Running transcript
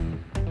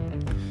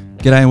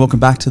G'day and welcome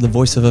back to the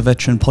Voice of a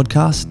Veteran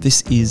podcast.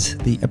 This is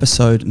the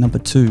episode number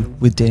 2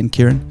 with Dan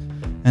Kieran.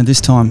 And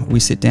this time we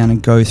sit down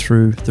and go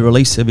through the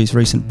release of his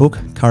recent book,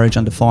 Courage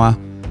Under Fire,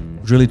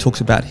 which really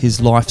talks about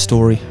his life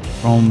story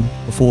from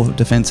before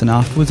defence and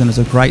afterwards. And it's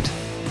a great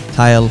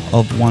tale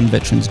of one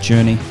veteran's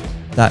journey,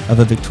 that of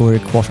a Victoria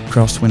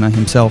Cross winner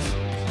himself.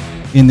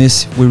 In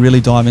this, we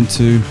really dive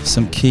into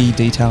some key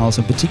details,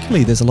 and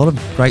particularly there's a lot of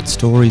great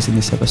stories in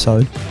this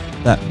episode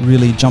that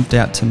really jumped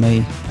out to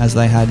me as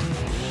they had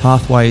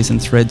pathways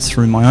and threads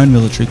through my own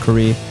military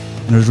career,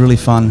 and it was really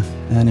fun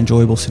and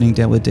enjoyable sitting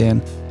down with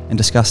Dan and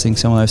discussing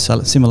some of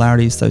those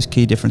similarities, those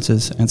key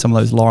differences, and some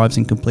of those lives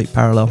in complete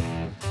parallel.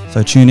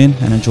 So tune in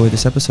and enjoy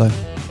this episode.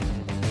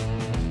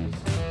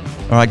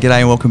 All right, g'day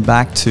and welcome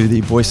back to the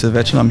Voice of a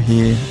Veteran. I'm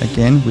here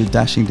again with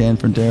Dashing Dan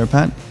from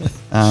Derapat.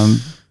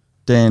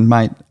 Dan,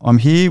 mate, I'm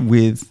here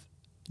with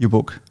your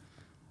book,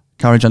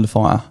 Courage Under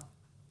Fire.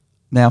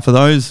 Now, for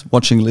those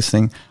watching,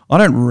 listening, I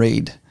don't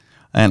read.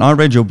 And I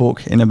read your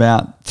book in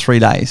about 3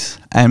 days.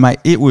 And, mate,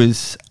 it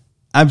was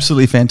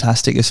absolutely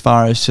fantastic as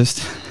far as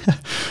just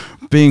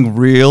being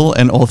real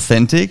and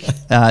authentic,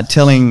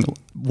 telling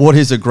what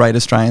is a great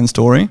Australian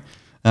story.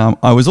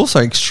 I was also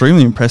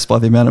extremely impressed by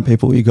the amount of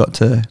people you got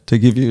to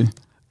give you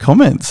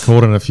comments.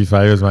 Called in a few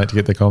favours, mate, to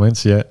get the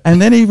comments, yeah.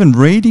 And then even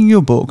reading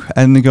your book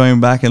and then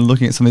going back and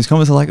looking at some of these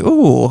comments, I'm like,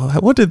 oh,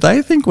 what did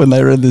they think when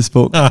they read this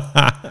book?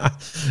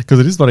 Because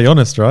it is bloody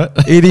honest, right?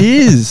 It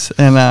is.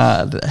 And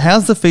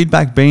how's the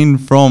feedback been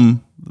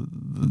from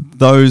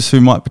those who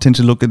might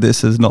potentially look at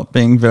this as not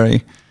being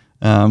very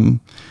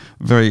ironed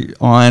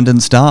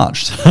and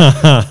starched?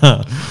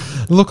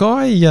 Look,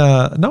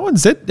 no one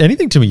said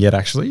anything to me yet,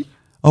 actually.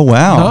 Oh,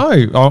 wow.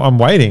 No, I'm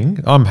waiting.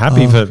 I'm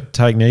happy for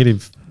take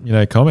negative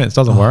comments.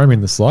 Doesn't worry me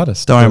in the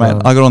slightest. Don't worry,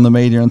 mate. I got on the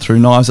media and threw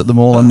knives at them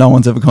all and no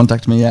one's ever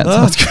contacted me yet. So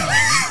that's good.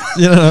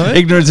 You know what I mean?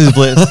 Ignorance is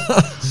bliss.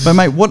 But,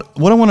 mate, what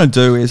I want to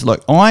do is,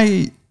 look,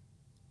 I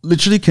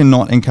literally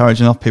cannot encourage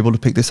enough people to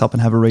pick this up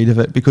and have a read of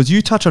it, because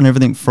you touch on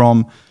everything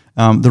from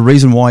the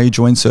reason why you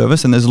joined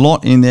service, and there's a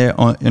lot in there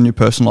in your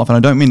personal life, and I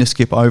don't mean to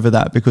skip over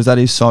that because that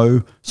is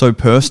so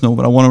personal,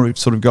 but I want to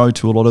sort of go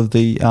to a lot of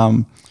the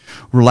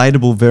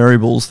relatable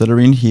variables that are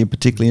in here,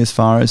 particularly as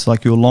far as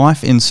like your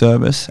life in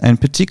service,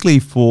 and particularly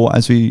for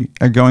as we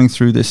are going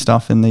through this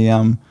stuff in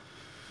the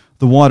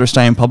wider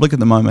Australian public at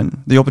the moment.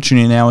 The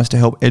opportunity now is to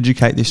help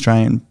educate the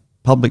Australian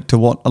public to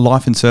what a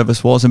life in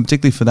service was, and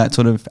particularly for that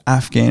sort of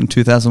Afghan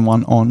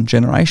 2001 on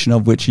generation,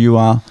 of which you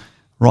are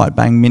right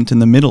bang mint in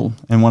the middle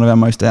and one of our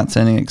most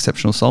outstanding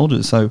exceptional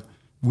soldiers. So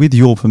with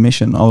your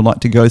permission, I would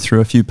like to go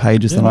through a few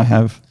pages that I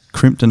have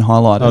crimped and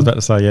highlighted. I was about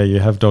to say, yeah, you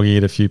have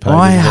dog-eared a few pages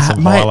and got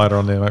some highlighter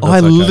on there. Mate, I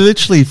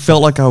literally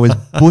felt like I was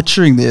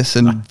butchering this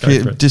and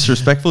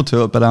disrespectful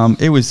to it, but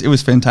it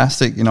was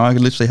fantastic. You know, I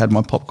literally had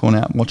my popcorn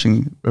out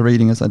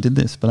reading as I did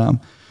this. But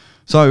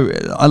so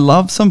I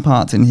love some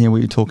parts in here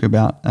where you talk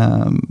about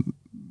one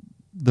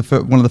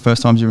of the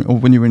first times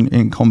when you were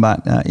in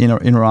combat in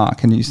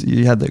Iraq, and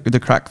you had the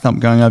crack thump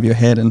going over your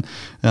head, and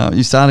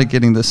you started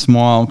getting the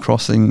smile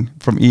crossing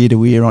from ear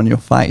to ear on your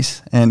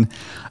face, and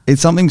it's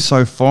something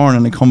so foreign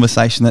in a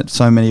conversation that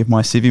so many of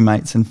my civvy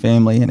mates and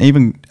family, and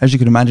even as you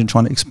can imagine,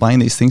 trying to explain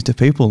these things to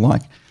people,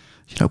 like,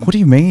 you know, what do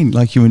you mean?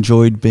 Like, you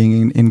enjoyed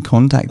being in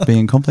contact,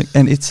 being in conflict,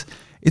 and it's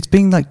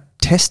being like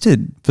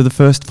tested for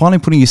finally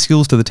putting your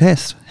skills to the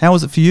test. How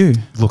was it for you?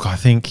 Look, I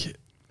think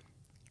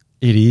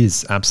it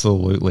is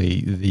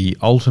absolutely the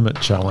ultimate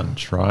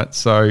challenge, right?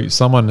 So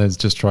someone has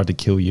just tried to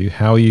kill you.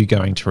 How are you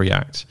going to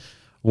react?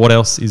 What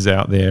else is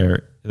out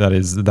there that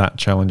is that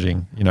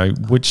challenging? You know,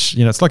 which,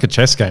 you know, it's like a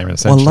chess game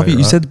essentially. Well, I love it. Right?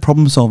 You said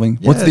problem solving.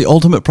 Yeah. What's the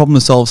ultimate problem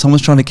to solve?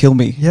 Someone's trying to kill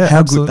me. Yeah, how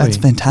absolutely. good. That's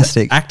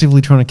fantastic. They're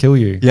actively trying to kill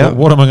you. Yeah.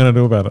 What am I going to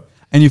do about it?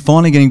 And you're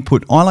finally getting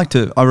put. I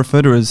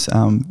refer to it as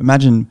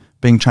imagine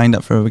being trained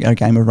up for a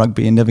game of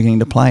rugby and never getting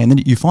to play, and then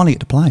you finally get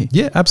to play.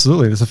 Yeah,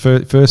 absolutely. It's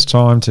the first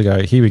time to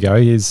go, here we go.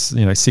 Here's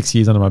 6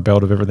 years under my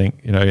belt of everything,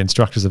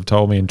 instructors have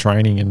told me in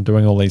training and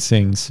doing all these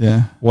things.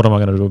 Yeah. What am I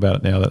going to do about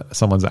it now that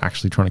someone's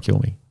actually trying to kill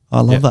me?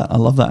 I love that. I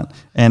love that.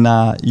 And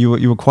you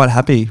were quite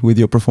happy with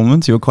your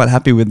performance. You were quite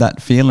happy with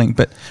that feeling.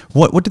 But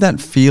what did that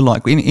feel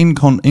like in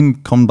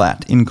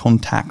combat, in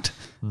contact?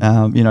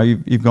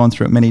 You've gone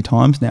through it many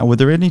times now. Were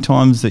there any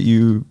times that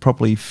you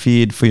probably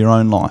feared for your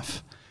own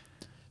life?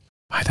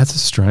 Mate, that's a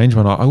strange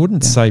one. I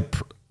wouldn't say,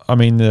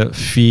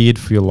 feared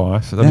for your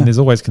life. I mean, there's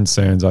always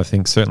concerns, I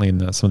think, certainly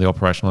in some of the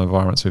operational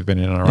environments we've been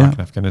in Iraq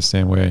and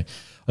Afghanistan, where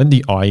I think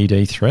the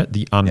IED threat,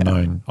 the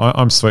unknown,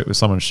 I'm sweet with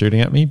someone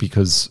shooting at me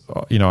because,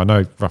 I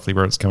know roughly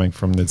where it's coming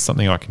from. There's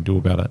something I can do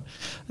about it.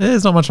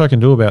 There's not much I can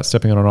do about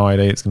stepping on an IED.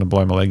 It's going to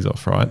blow my legs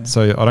off, right? Yeah.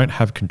 So I don't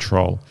have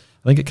control.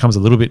 I think it comes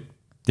a little bit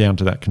down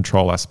to that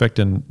control aspect,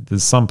 and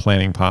there's some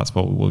planning parts.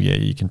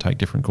 You can take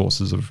different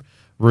courses of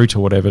route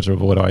or whatever to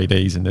avoid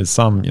IEDs, and there's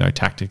some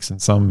tactics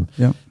and some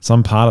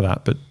part of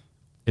that, but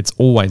it's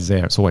always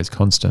there. It's always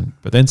constant.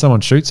 But then someone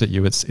shoots at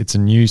you. It's a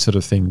new sort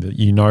of thing that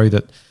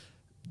that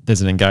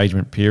there's an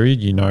engagement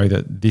period.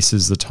 That this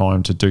is the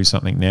time to do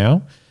something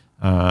now.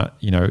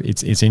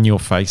 it's in your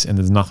face and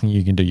there's nothing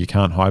you can do. You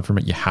can't hide from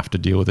it. You have to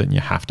deal with it and you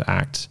have to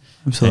act.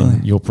 Absolutely.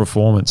 And your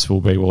performance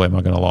will be, well, am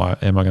I going to lie?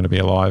 Am I going to be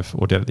alive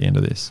or dead at the end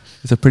of this?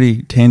 It's a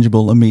pretty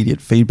tangible,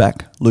 immediate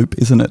feedback loop,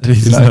 isn't it?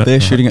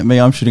 They're shooting at me,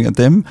 I'm shooting at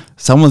them.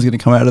 Someone's going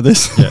to come out of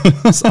this. Yeah.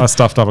 I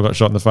stuffed up, I got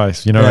shot in the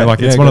face.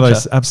 It's one of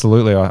those,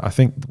 absolutely. I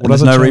think.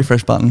 There's no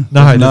refresh button.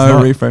 No,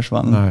 no refresh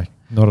button. No,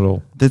 not at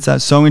all.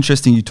 That's so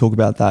interesting you talk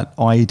about that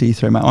IED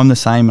threat, mate. I'm the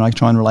same, and I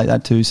try and relate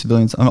that to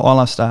civilians. I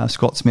lost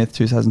Scott Smith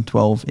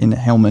 2012 in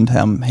Helmand,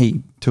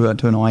 to an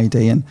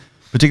IED, and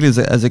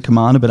particularly as a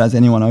commander, but as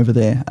anyone over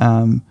there,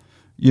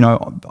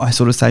 I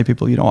sort of say to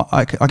people,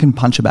 I can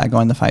punch a bad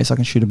guy in the face, I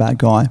can shoot a bad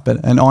guy, but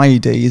an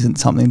IED isn't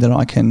something that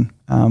I can,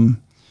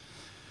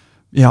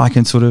 I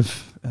can sort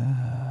of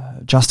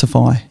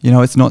justify.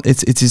 It's not.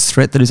 It's this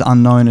threat that is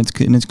unknown.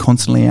 It's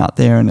constantly out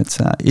there, and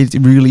it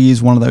really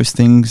is one of those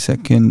things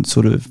that can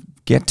sort of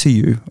get to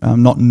you,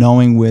 not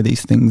knowing where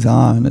these things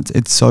are, and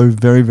it's so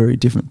very, very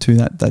different to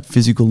that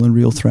physical and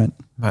real threat.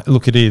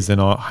 Look, it is,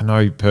 and I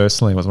know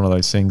personally it was one of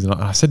those things, and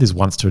I said this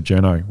once to a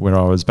journo where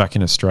I was back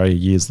in Australia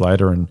years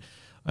later, and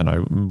I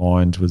know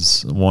mind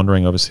was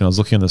wandering, obviously, and I was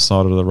looking on the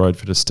side of the road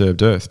for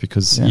disturbed earth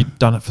because you'd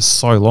done it for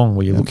so long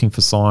where you're looking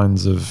for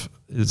signs of,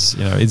 is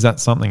that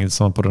something? Did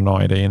someone put an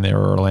IED in there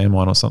or a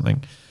landmine or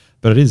something?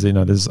 But it is,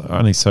 there's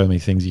only so many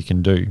things you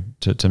can do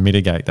to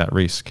mitigate that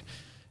risk.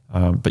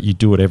 But you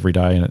do it every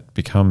day and it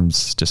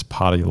becomes just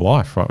part of your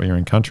life, right, when you're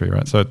in country,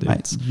 right? So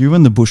Mate, you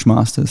and the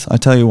Bushmasters, I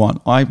tell you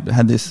what, I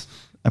had this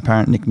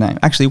apparent nickname.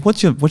 Actually,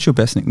 what's your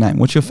best nickname?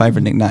 What's your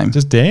favourite nickname?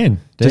 Just Dan.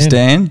 Just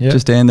Dan? Yep.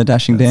 Just Dan, the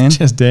dashing Dan?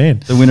 Just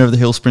Dan. The winner of the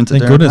Hill Sprint at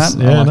Thank goodness.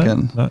 Yeah,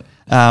 no.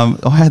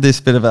 I had this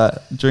bit of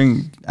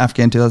during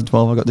Afghan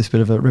 2012, I got this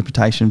bit of a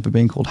reputation for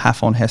being called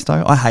Half on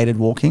Hesto. I hated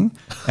walking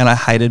and I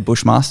hated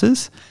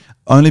Bushmasters.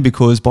 Only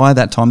because by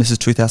that time, this is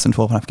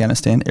 2012 in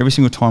Afghanistan, every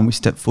single time we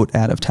stepped foot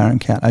out of Tarin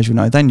Khat, as you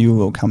know, they knew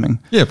we were coming.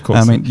 Yeah, of course.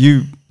 I mean,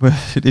 you were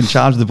in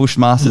charge of the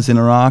Bushmasters in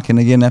Iraq and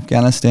again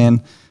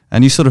Afghanistan,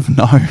 and you sort of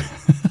know.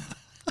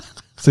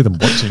 See them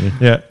watching you.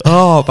 Yeah.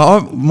 Oh,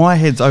 but my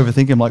head's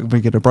overthinking, like we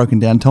get a broken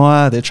down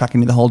tyre, they're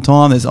tracking you the whole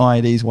time, there's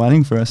IEDs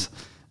waiting for us.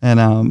 And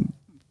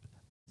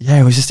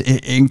it was just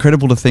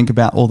incredible to think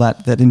about all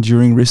that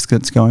enduring risk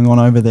that's going on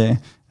over there.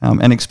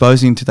 And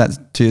exposing to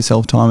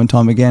yourself time and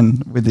time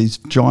again with these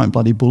giant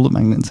bloody bullet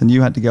magnets, and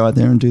you had to go out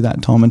there and do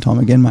that time and time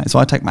again, mate. So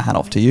I take my hat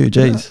off to you.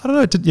 Jeez. I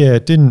don't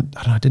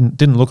know.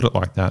 Didn't look at it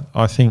like that.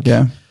 I think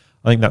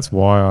that's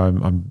why I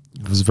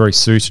was very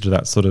suited to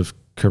that sort of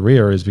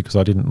career, is because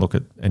I didn't look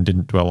at and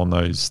didn't dwell on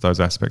those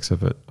aspects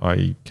of it.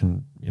 I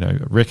can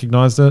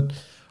recognise it.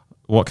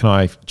 What can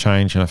I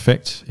change and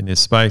affect in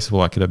this space?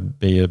 Well, I could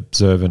be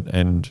observant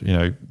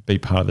and, be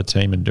part of the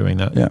team and doing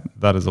that. Yeah.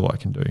 That is all I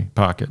can do.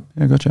 Park it.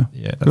 Yeah, gotcha.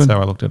 Yeah, that's how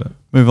I looked at it.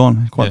 Move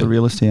on. Quite the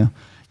realist here.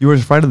 You were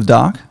afraid of the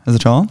dark as a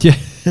child? Yeah,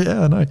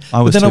 I know.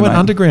 I went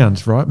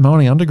underground, right?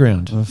 Mining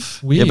underground.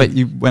 Weird. Yeah, but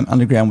you went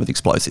underground with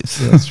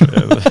explosives. Yeah, that's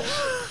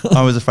true.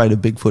 I was afraid of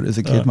Bigfoot as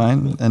a kid,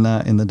 mate, and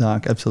in the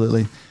dark,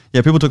 absolutely.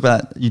 Yeah, people talk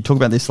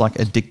about this like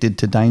addicted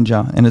to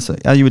danger, and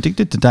are you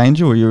addicted to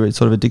danger, or you're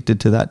sort of addicted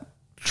to that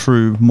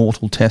true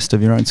mortal test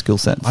of your own skill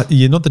sets?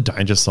 Not the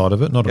danger side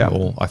of it, not at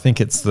all. I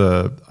think it's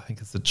the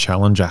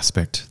challenge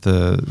aspect.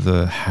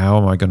 The how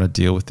am I going to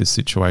deal with this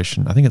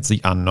situation? I think it's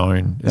the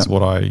unknown is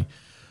what I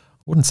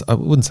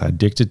wouldn't say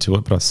addicted to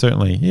it, but I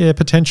certainly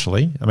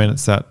potentially. I mean,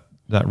 it's that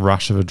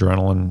rush of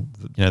adrenaline,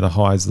 the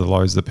highs, the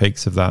lows, the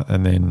peaks of that,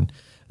 and then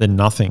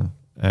nothing.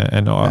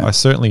 And I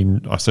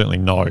certainly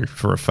know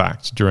for a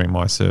fact during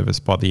my service,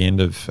 by the end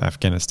of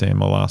Afghanistan,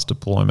 my last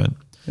deployment,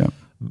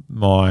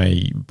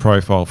 my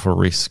profile for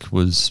risk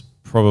was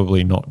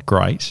probably not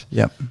great.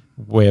 Yep.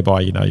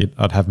 Whereby,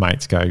 I'd have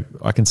mates go,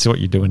 I can see what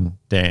you're doing,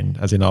 Dan,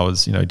 as in I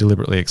was,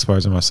 deliberately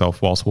exposing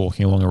myself whilst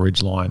walking along a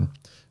ridge line.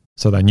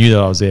 So they knew that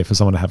I was there for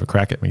someone to have a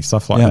crack at me,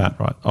 stuff like that,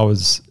 right?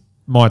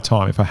 My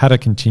time, if I had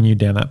continued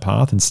down that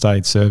path and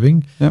stayed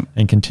serving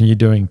and continued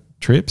doing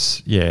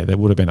trips, there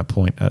would have been a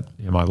point at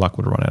my luck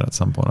would have run out at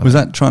some point. Was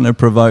that trying to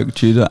provoke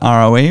due to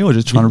ROE or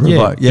just trying to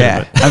provoke?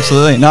 Yeah,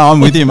 absolutely. No,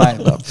 I'm with you,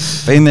 mate.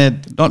 I've been there,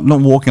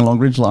 not walking along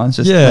ridge lines,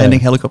 just landing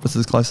helicopters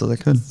as close as I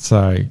could.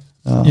 So,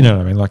 you know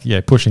what I mean? Like,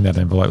 pushing that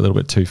envelope a little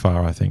bit too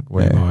far, I think,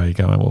 whereby you're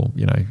going, well,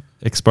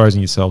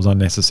 exposing yourselves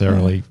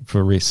unnecessarily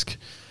for risk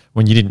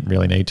when you didn't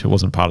really need to. It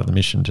wasn't part of the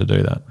mission to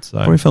do that. So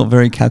probably felt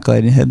very calculated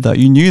in your head, though.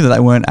 You knew that they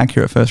weren't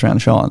accurate first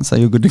round shots, so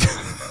you're good to go.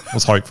 I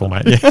was hopeful,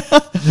 mate. Yeah.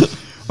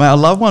 Mate, I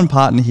love one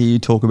part in here you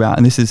talk about,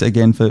 and this is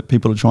again for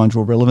people to try and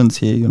draw relevance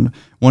here. And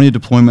one of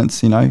your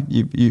deployments,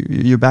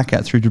 you're back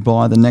out through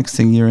Dubai. The next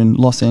thing you're in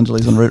Los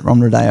Angeles on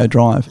Rodeo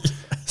Drive.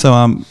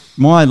 So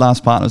my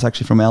last partner was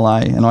actually from LA,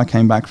 and I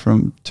came back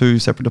from 2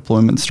 separate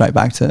deployments straight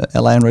back to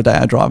LA and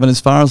Rodeo Drive. And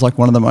as far as like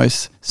one of the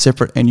most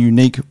separate and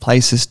unique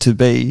places to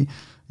be,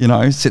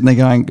 sitting there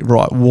going,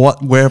 right,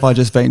 where have I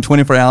just been?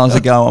 24 hours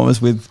ago I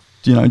was with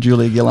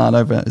Julia Gillard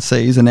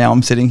overseas, and now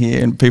I'm sitting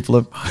here and people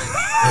are.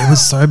 It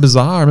was so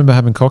bizarre. I remember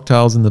having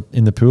cocktails in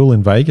the pool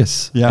in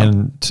Vegas. Yeah.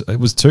 And it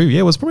was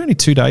it was probably only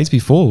 2 days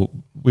before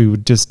we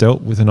just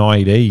dealt with an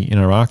IED in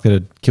Iraq that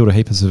had killed a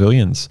heap of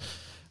civilians.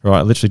 Right,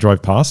 I literally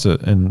drove past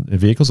it and the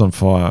vehicle's on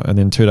fire. And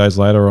then 2 days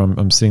later,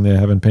 I'm sitting there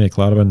having pina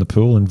colada in the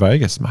pool in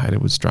Vegas. Mate,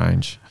 it was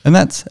strange. And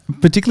that's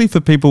particularly for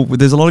people,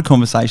 there's a lot of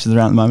conversations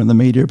around the moment in the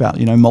media about,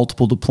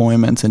 multiple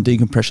deployments and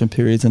decompression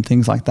periods and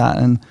things like that.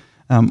 And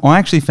I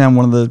actually found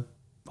one of the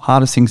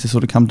hardest things to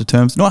sort of come to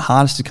terms, not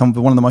hardest to come,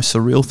 but one of the most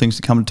surreal things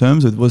to come to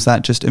terms with was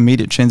that just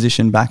immediate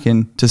transition back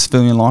into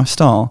civilian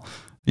lifestyle.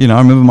 I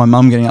remember my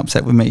mum getting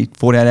upset with me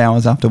 48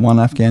 hours after one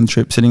Afghan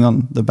trip, sitting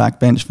on the back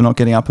bench for not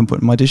getting up and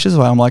putting my dishes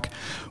away. I'm like,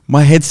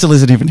 my head still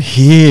isn't even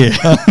here.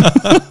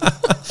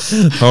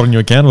 Holding you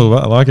accountable,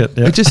 I like it.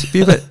 Yeah.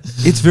 But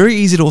it's very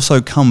easy to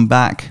also come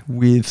back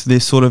with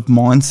this sort of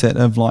mindset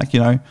of like,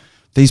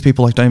 these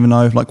people don't even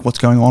know like what's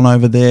going on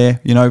over there.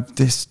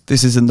 This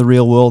isn't the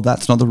real world.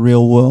 That's not the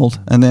real world.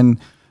 And then,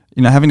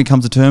 having to come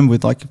to terms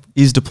with like,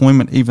 is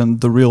deployment even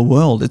the real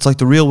world? It's like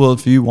the real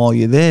world for you while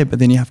you're there, but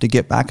then you have to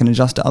get back and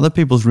adjust to other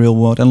people's real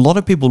world. And a lot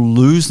of people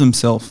lose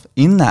themselves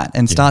in that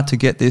and start to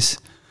get this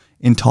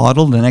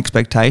entitled and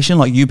expectation.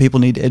 Like, you people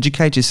need to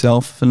educate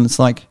yourself. And it's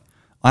like,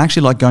 I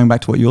actually like going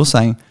back to what you're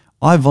saying.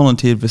 I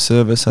volunteered for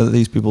service so that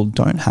these people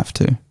don't have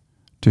to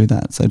do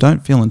that. So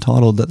don't feel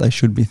entitled that they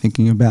should be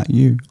thinking about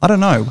you. I don't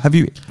know.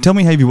 Tell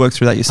me how you worked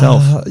through that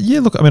yourself?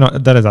 Look, I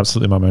mean, that is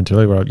absolutely my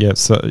mentality. Right?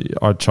 So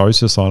I chose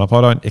to sign up. I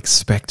don't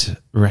expect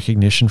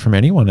recognition from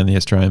anyone in the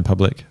Australian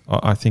public.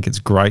 I think it's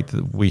great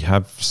that we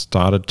have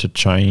started to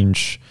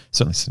change,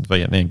 certainly since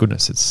Vietnam.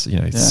 Goodness, it's,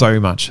 so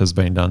much has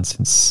been done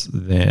since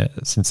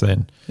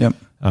then. Yep.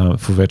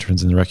 For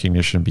veterans and the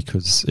recognition,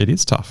 because it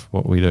is tough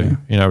what we do.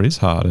 Yeah. It is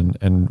hard.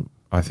 And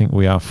I think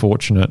we are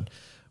fortunate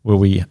where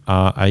we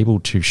are able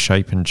to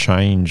shape and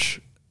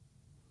change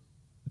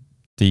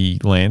the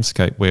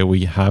landscape where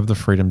we have the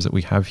freedoms that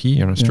we have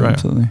here in Australia. Yeah,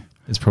 absolutely.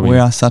 It's probably, we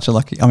are such a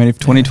lucky, if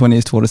 2020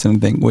 has taught us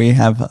anything, we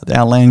have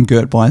our land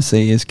girt by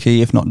sea is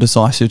key, if not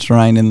decisive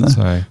terrain in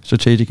the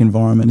strategic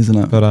environment, isn't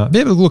it? But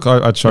look,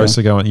 I chose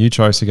to go, and you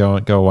chose to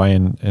go away,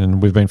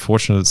 and we've been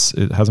fortunate.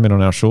 It hasn't been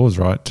on our shores,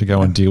 right, to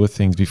go and deal with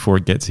things before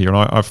it gets here. And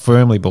I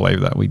firmly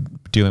believe that we're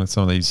dealing with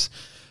some of these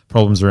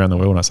problems around the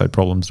world. When I say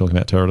problems, talking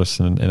about terrorists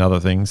and other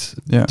things,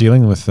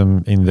 dealing with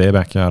them in their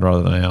backyard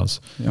rather than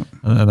ours. Yep.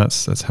 And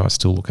that's how I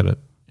still look at it.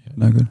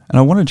 No good. And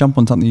I want to jump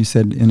on something you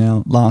said in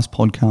our last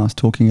podcast,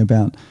 talking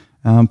about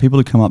people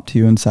who come up to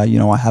you and say,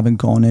 I haven't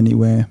gone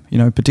anywhere.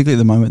 Particularly at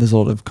the moment, there's a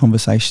lot of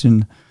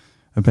conversation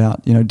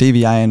about,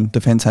 DVA and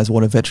defence has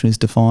what a veteran is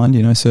defined.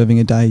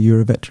 Serving a day,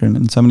 you're a veteran.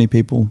 And so many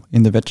people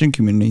in the veteran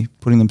community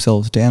putting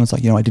themselves down. It's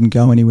like, I didn't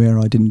go anywhere,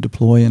 I didn't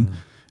deploy, and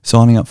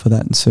signing up for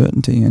that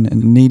uncertainty and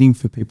needing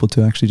for people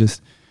to actually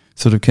just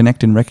sort of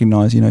connect and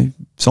recognise,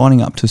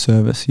 signing up to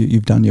service,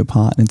 you've done your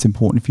part, and it's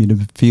important for you to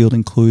feel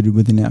included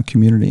within our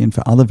community, and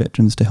for other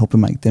veterans to help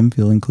and make them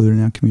feel included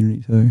in our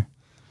community too.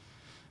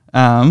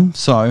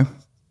 So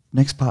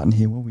next part in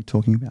here, what are we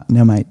talking about?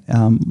 Now, mate,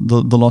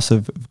 the loss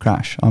of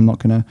Crash. I'm not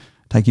going to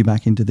take you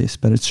back into this,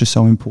 but it's just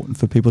so important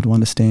for people to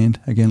understand.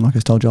 Again, like I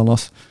told you, I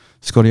lost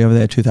Scotty over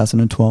there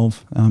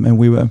 2012, and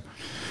we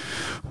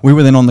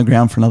were then on the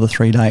ground for another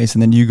 3 days,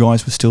 and then you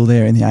guys were still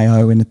there in the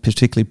AO, and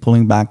particularly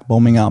pulling back,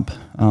 bombing up,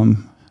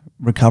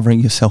 recovering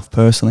yourself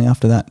personally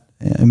after that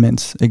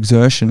immense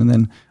exertion. And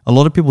then a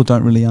lot of people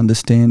don't really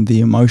understand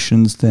the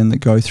emotions then that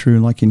go through,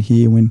 like in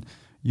here when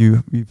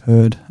you've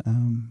heard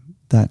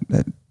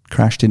that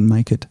Crash didn't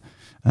make it.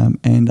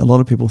 And a lot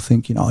of people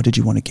think, did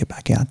you want to get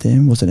back out there?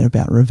 And was it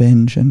about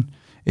revenge? And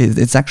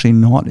it's actually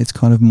not. It's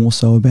kind of more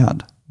so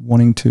about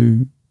wanting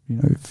to,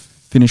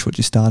 finish what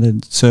you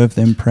started, serve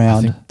them proud.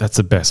 I think that's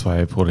the best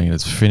way of putting it,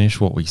 is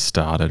finish what we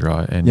started,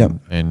 right?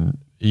 And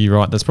you're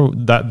right. That's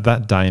probably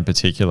that day in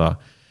particular,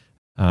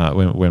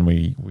 when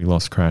we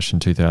lost Crash in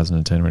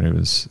 2010, when he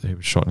was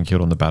shot and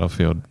killed on the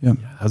battlefield. Yep.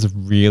 That was a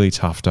really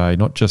tough day,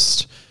 not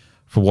just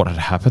for what had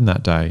happened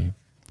that day,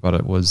 but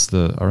it was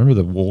I remember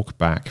the walk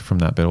back from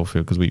that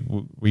battlefield, because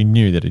we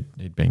knew that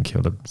he'd been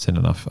killed. I've seen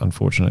enough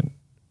unfortunate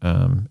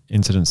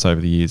incidents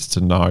over the years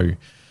to know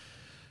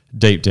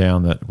deep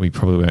down that we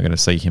probably weren't going to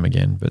see him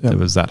again, but there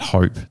was that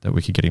hope that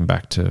we could get him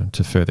back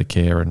to further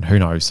care, and who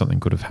knows, something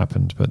could have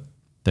happened. But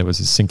there was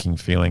a sinking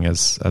feeling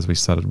as we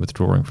started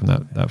withdrawing from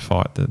that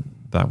fight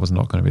that was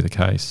not going to be the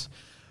case.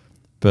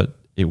 But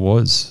I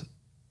was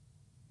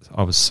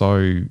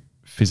so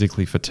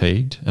physically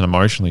fatigued and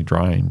emotionally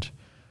drained,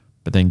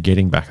 but then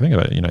getting back, I think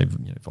about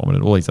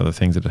vomited, all these other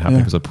things that had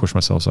happened because I pushed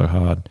myself so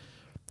hard.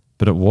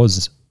 But it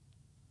was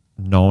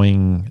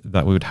knowing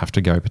that we would have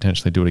to go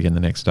potentially do it again the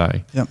next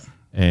day. Yep.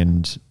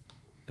 And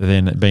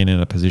then being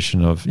in a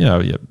position of, I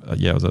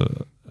was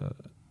a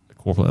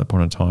corporal at that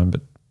point in time,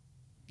 but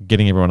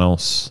getting everyone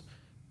else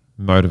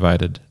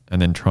motivated and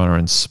then trying to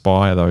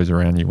inspire those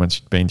around you once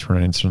you've been through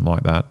an incident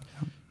like that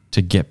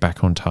to get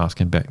back on task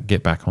and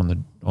get back on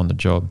the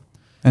job.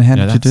 And how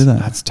did you do that?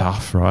 That's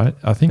tough, right?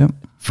 I think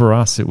for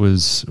us it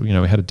was, we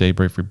had a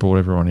debrief, we brought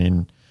everyone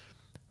in.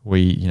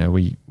 We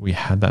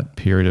had that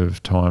period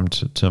of time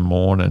to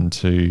mourn and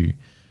to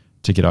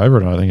get over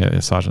it. And I think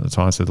a sergeant at the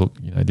time said, look,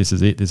 this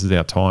is it. This is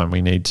our time.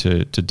 We need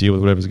to deal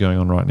with whatever's going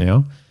on right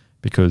now.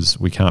 because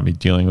we can't be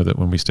dealing with it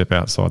when we step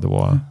outside the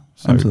wire.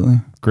 So absolutely.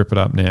 Grip it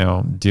up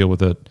now, deal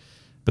with it.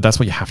 But that's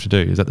what you have to do.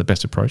 Is that the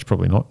best approach?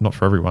 Probably not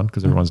for everyone,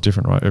 because everyone's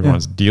different, right? Everyone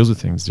deals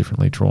with things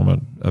differently, trauma,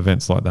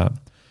 events like that.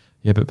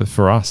 Yeah, but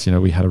for us,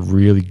 we had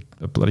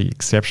a bloody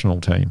exceptional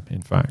team,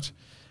 in fact.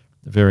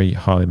 Very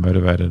highly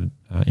motivated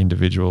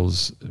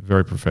individuals,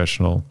 very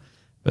professional.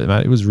 But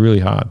mate, it was really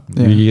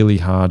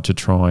hard to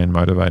try and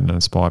motivate and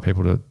inspire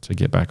people to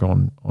get back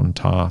on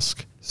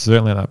task.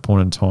 Certainly at that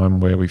point in time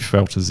where we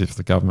felt as if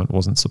the government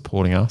wasn't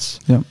supporting us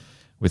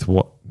with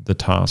what the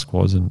task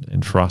was.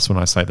 And for us, when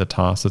I say the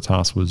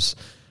task was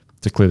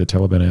to clear the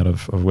Taliban out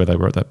of where they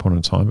were at that point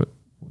in time. But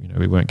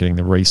we weren't getting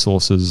the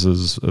resources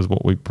as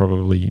what we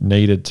probably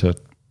needed to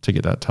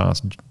get that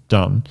task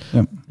done.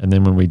 Yep. And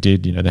then when we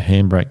did, the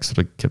handbrake sort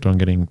of kept on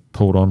getting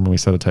pulled on when we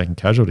started taking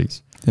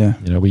casualties. Yeah.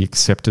 We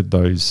accepted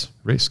those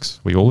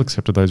risks. We all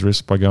accepted those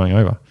risks by going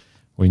over.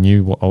 We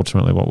knew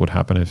ultimately what would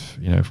happen if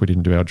we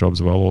didn't do our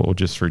jobs well or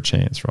just through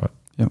chance, right?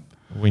 Yep.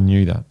 We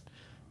knew that.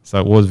 So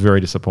it was very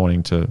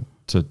disappointing to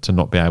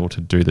not be able to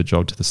do the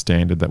job to the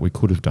standard that we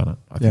could have done it.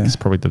 I think it's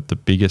probably the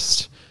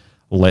biggest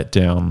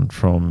letdown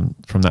from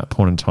that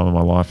point in time in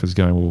my life is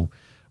going, well,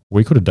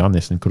 we could have done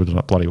this and could have done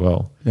it bloody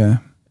well. Yeah.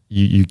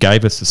 You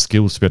gave us the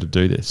skills to be able to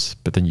do this,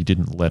 but then you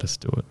didn't let us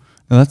do it.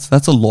 Now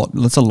that's a lot.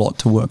 That's a lot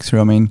to work through.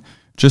 I mean,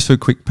 just for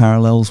quick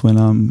parallels, when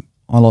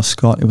I lost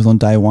Scott, it was on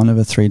day one of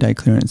a 3-day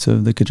clearance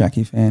of the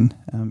Kajaki fan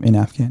in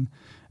Afghan.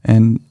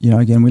 And,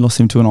 again, we lost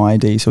him to an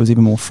IED, so it was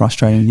even more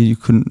frustrating. You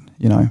couldn't,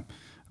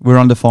 we were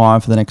under fire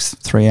for the next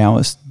 3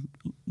 hours,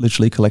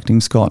 literally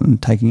collecting Scott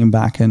and taking him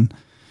back. And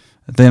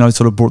then I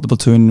sort of brought the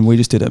platoon and we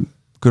just did a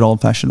good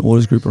old-fashioned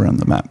orders group around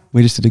the map.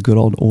 We just did a good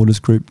old orders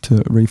group to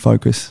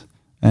refocus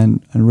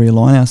and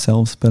realign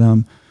ourselves.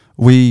 But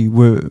we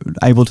were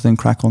able to then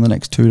crack on the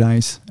next 2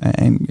 days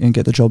and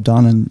get the job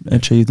done and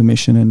achieve the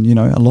mission. And,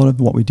 a lot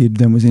of what we did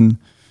then was in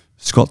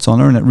Scott's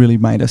honour, and it really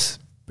made us,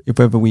 if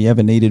ever we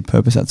ever needed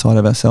purpose outside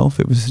of ourselves,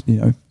 it was,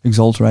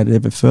 exalterated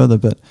ever further.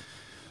 But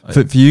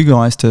for you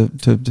guys to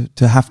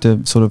have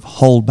to sort of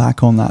hold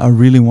back on that, I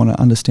really want to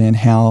understand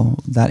how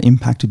that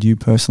impacted you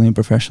personally and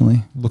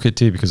professionally. Look, it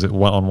did, because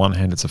on one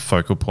hand, it's a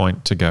focal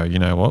point to go,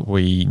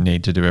 we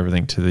need to do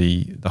everything to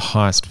the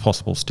highest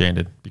possible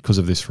standard because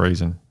of this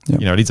reason.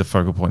 Yep. It is a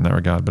focal point in that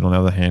regard. But on the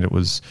other hand, it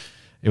was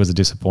a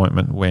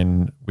disappointment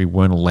when we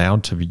weren't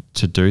allowed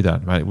to do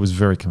that. Mate, it was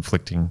very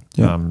conflicting.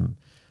 Yep.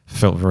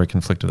 Felt very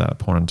conflicted at that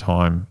point in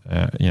time.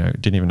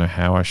 Didn't even know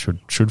how I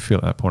should feel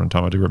at that point in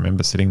time. I do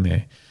remember sitting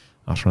there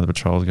after one of the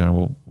patrols going,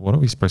 well, what are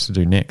we supposed to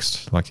do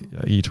next? Like,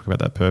 you talk about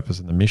that purpose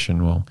and the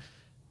mission. Well,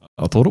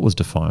 I thought it was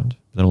defined.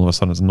 Then all of a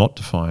sudden it's not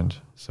defined.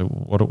 So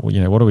what are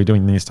we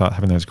doing? Then you start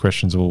having those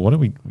questions. Well, what are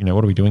we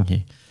doing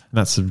here? And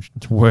that's the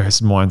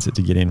worst mindset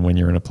to get in when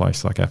you're in a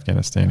place like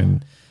Afghanistan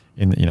and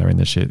in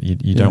the shit.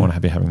 You don't want to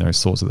be having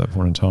those thoughts at that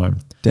point in time.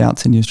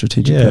 Doubts in your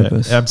strategic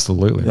purpose.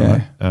 Absolutely.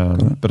 Yeah,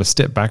 right. But a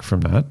step back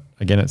from that,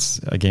 it's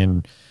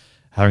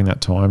having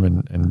that time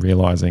and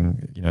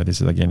realizing,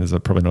 this is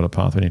probably not a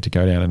path we need to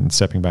go down, and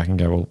stepping back and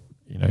go, well,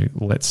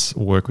 let's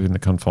work within the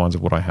confines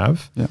of what I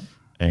have. Yeah.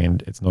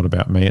 And it's not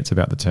about me, it's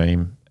about the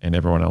team and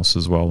everyone else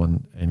as well,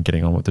 and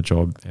getting on with the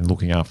job and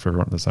looking after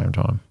everyone at the same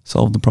time.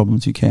 Solve the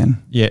problems you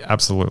can. Yeah,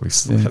 absolutely.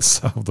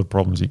 Solve the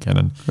problems you can.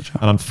 And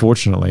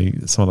unfortunately,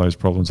 some of those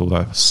problems,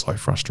 although so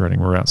frustrating,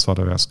 were outside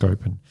of our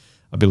scope and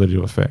ability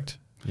to affect.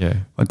 Yeah.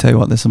 I tell you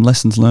what, there's some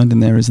lessons learned in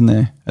there, isn't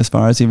there? As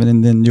far as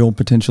even in your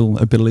potential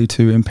ability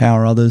to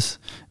empower others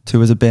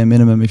to, as a bare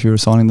minimum, if you're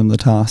assigning them the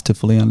task, to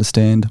fully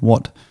understand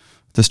what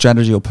the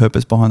strategy or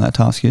purpose behind that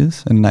task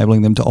is, and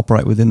enabling them to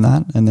operate within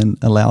that, and then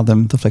allow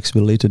them the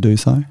flexibility to do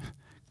so.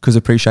 Because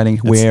appreciating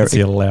it's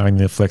allowing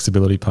the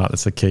flexibility part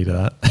that's the key to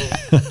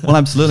that. Well,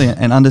 absolutely.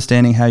 And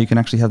understanding how you can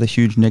actually have the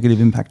huge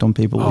negative impact on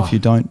people if you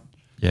don't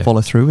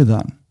follow through with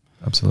that.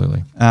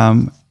 Absolutely.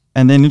 And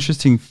then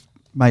interesting,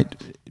 mate,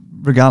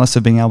 regardless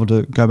of being able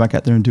to go back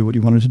out there and do what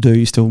you wanted to do,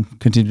 you still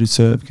continue to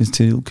serve,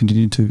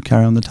 continue to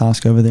carry on the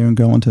task over there and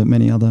go on to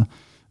many other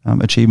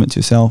achievements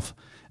yourself.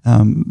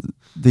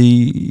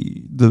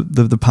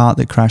 The part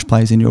that Crash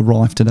plays in your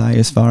life today,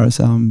 as far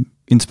as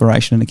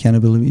inspiration and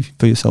accountability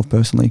for yourself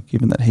personally,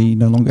 given that he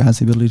no longer has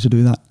the ability to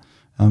do that.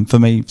 For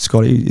me,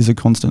 Scotty is a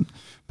constant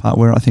part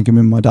where I think I'm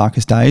in my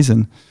darkest days,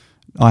 and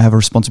I have a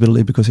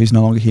responsibility because he's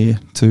no longer here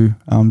to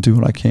do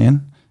what I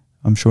can.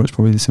 I'm sure it's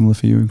probably similar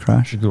for you and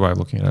Crash. It's a good way of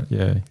looking at it.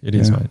 Yeah, it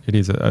is, mate. It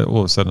is. All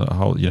of a sudden,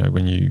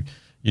 when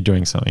you're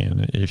doing something,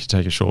 and if you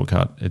take a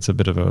shortcut, it's a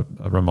bit of a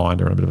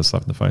reminder and a bit of a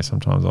slap in the face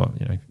sometimes.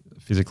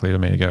 Physically to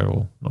me to go,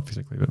 or not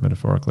physically, but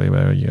metaphorically,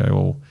 where you go,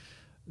 well,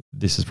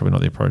 this is probably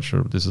not the approach,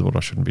 or this is what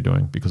I shouldn't be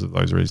doing because of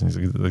those reasons.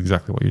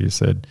 Exactly what you just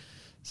said.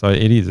 So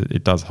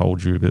it does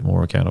hold you a bit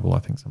more accountable, I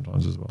think,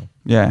 sometimes as well.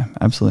 Yeah,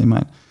 absolutely,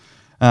 mate.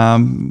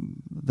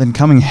 Then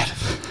coming out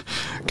of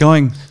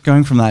going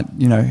from that,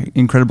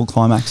 incredible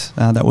climax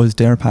that was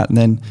Derapat, and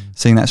then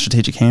seeing that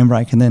strategic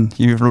handbrake, and then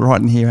you're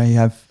right in here, you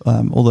have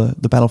all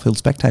the battlefield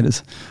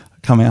spectators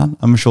come out.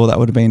 I'm sure that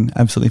would have been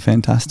absolutely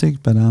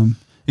fantastic, but you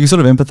can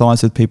sort of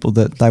empathise with people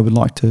that they would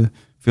like to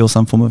feel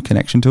some form of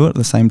connection to it. At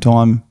the same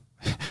time,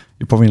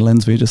 you're probably in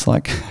lens where you're just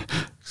like,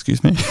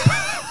 excuse me.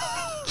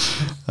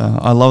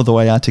 I love the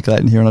way you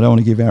articulate in here, and I don't want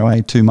to give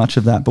away too much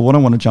of that. But what I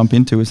want to jump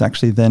into is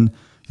actually then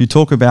you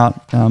talk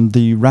about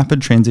the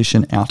rapid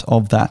transition out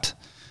of that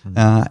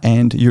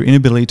and your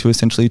inability to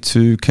essentially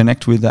to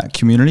connect with that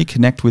community,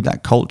 connect with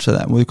that culture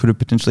that could have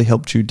potentially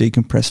helped you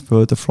decompress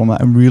further from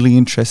it. I'm really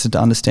interested to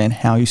understand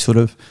how you sort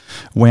of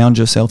wound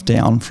yourself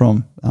down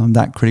from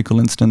that critical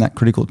incident, that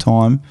critical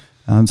time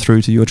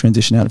through to your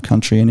transition out of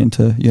country and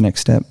into your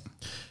next step.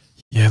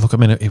 Yeah, look, I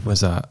mean, it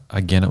was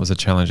a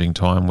challenging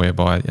time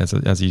whereby,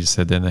 as you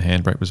said, then the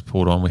handbrake was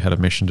pulled on. We had a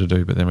mission to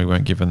do, but then we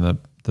weren't given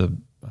the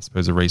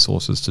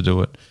resources to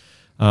do it.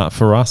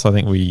 For us, I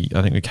think we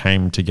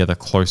came together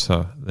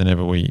closer than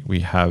ever we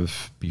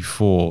have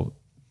before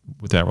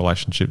with our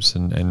relationships,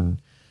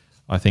 and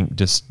I think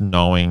just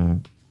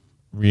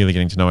really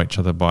getting to know each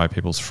other by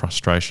people's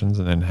frustrations,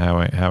 and then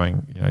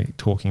having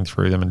talking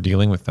through them and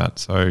dealing with that.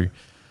 So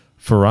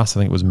for us, I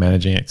think it was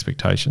managing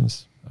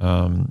expectations.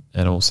 And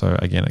also,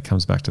 again, it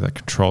comes back to that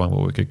controlling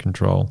what we could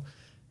control.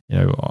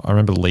 I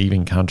remember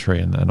leaving country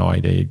and an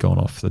IED had gone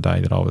off the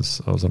day that I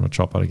was on a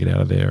chopper to get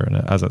out of there, and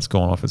as it's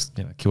gone off, it's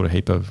killed a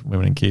heap of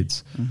women and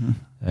kids. Mm-hmm.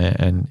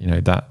 And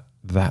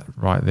that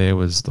right there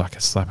was like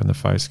a slap in the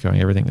face.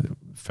 Everything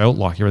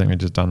we've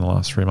just done the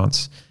last 3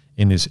 months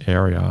in this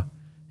area.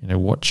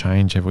 What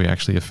change have we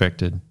actually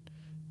affected?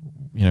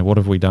 What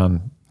have we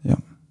done? Yeah.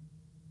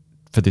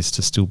 For this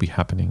to still be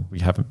happening?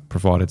 We haven't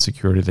provided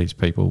security to these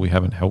people. We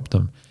haven't helped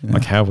them. Yeah.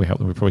 Like, how have we helped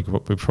them?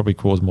 We've probably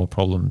caused more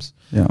problems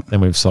than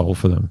we've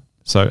solved for them.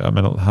 So, I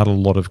mean, I had a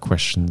lot of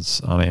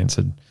questions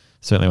unanswered,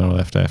 certainly when I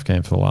left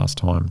Afghan for the last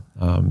time.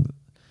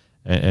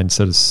 And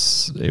sort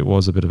of, it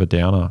was a bit of a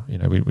downer.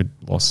 We'd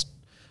lost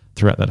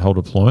throughout that whole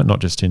deployment, not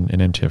just in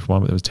MTF-1,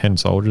 but there was 10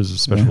 soldiers of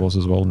Special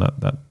Forces as well in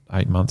that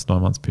 9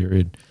 months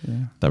period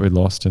that we'd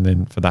lost. And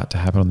then for that to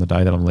happen on the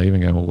day that I'm leaving,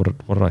 going, well,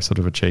 what did I sort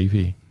of achieve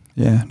here?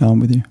 Yeah, no, I'm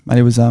with you. Mate,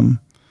 it was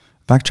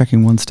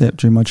backtracking one step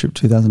during my trip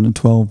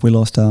 2012. We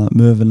lost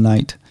Merv and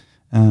Nate.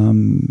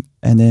 And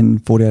then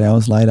 48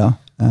 hours later,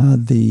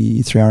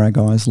 the 3RA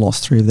guys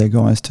lost 3 of their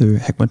guys to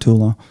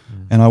Hekmatullah.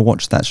 And I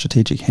watched that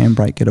strategic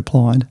handbrake get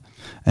applied.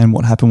 And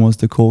what happened was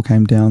the call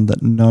came down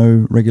that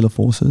no regular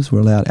forces were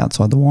allowed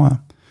outside the wire.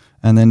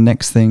 And then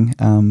next thing,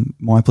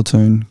 my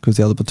platoon, because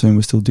the other platoon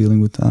was still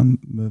dealing with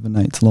Merv and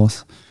Nate's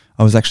loss,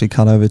 I was actually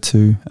cut over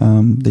to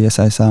the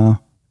SASR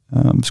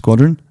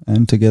squadron,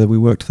 and together we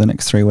worked for the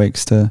next 3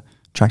 weeks to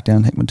track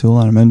down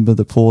Hekmatullah. I remember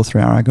the poor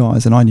 3RA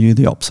guys, and I knew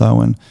the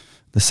OPSO and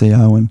the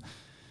CO and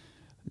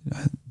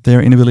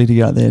their inability to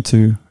get out there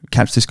to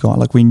catch this guy.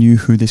 Like, we knew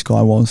who this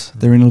guy was.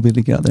 Their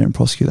inability to get out there and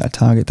prosecute that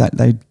target, that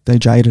they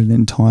jaded an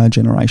entire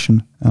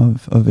generation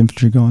of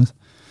infantry guys.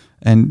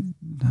 And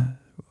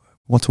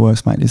what's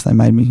worse, mate, is they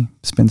made me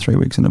spend 3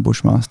 weeks in a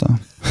Bushmaster.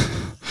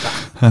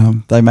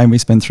 They made me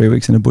spend 3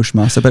 weeks in a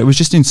Bushmaster, but it was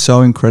just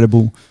so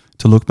incredible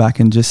to look back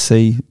and just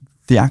see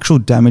the actual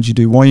damage you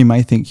do. While you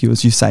may think you're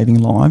saving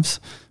lives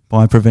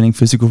by preventing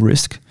physical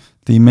risk,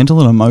 the mental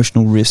and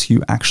emotional risk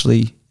you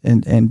actually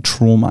and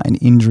trauma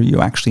and injury you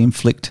actually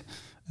inflict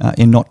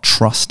in not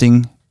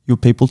trusting your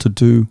people to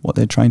do what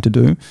they're trained to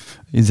do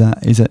is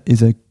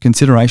a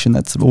consideration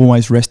that's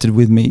always rested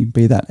with me.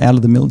 Be that out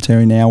of the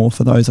military now, or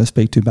for those I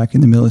speak to back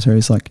in the military,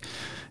 it's like,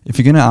 if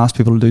you're going to ask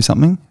people to do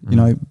something,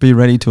 be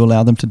ready to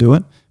allow them to do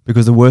it.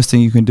 Because the worst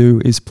thing you can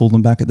do is pull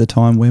them back at the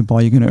time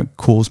whereby you're going to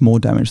cause more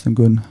damage than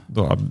good.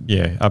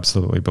 Yeah,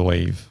 absolutely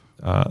believe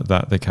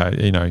that the case.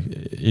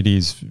 It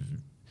is,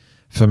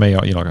 for me,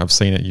 I've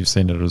seen it, you've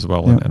seen it as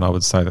well. And I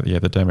would say that,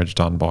 the damage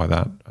done by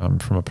that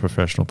from a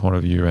professional point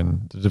of view,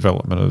 and the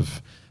development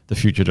of the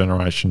future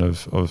generation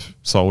of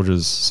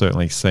soldiers,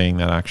 certainly seeing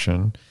that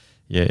action,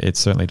 it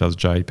certainly does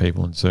jade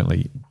people and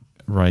certainly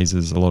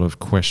raises a lot of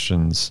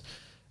questions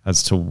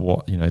as to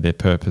what, their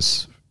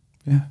purpose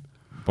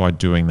by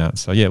doing that.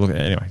 So look,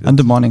 anyway,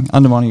 undermining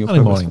your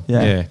purpose.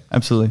 Yeah,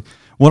 absolutely.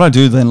 What I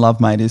do then love,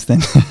 mate, is then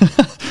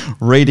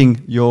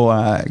reading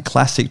your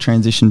classic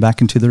transition back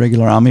into the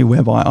regular army,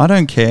 whereby I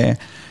don't care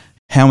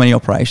how many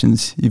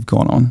operations you've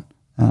gone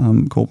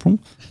on, Corporal,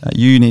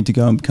 you need to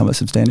go and become a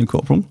substandard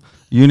corporal.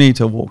 You need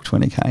to walk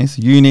 20 Ks.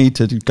 You need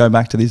to go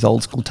back to these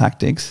old school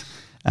tactics.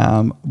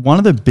 One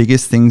of the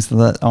biggest things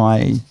that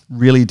I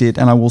really did,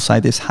 and I will say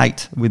this,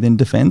 hate within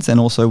defence and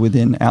also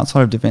within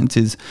outside of defence,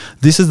 is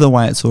this is the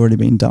way it's already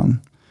been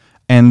done.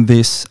 And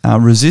this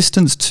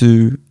resistance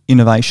to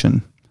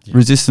innovation,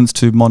 resistance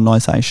to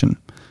modernisation.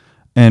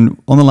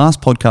 And on the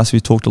last podcast, we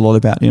talked a lot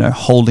about,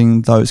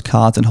 holding those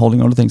cards and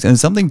holding on to things. And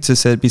there's something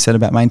to be said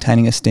about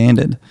maintaining a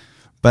standard.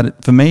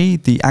 But for me,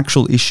 the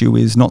actual issue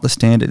is not the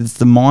standard. It's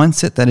the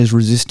mindset that is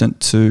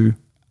resistant to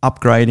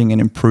upgrading and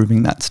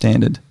improving that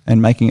standard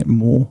and making it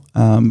more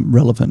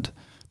relevant.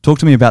 Talk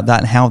to me about that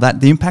and how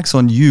the impacts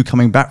on you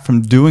coming back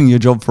from doing your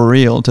job for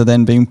real to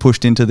then being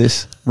pushed into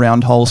this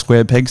round hole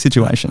square peg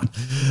situation.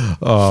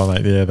 Oh,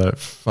 mate, that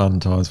fun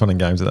times, fun and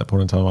games at that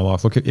point in time in my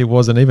life. Look, it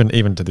wasn't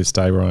even to this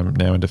day where I'm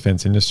now in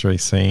defence industry,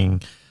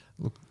 seeing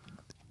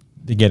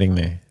they're getting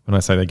there. When I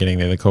say they're getting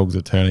there, the cogs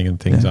are turning and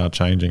things are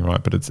changing,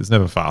 right? But it's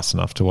never fast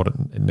enough to what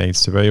it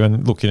needs to be.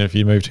 And look, if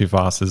you move too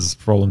fast, there's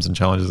problems and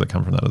challenges that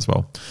come from that as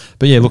well.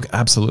 But yeah, look,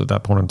 absolutely at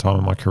that point in time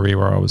in my career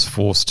where I was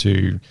forced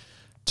to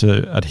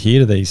adhere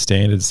to these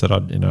standards that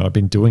I'd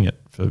been doing it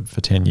for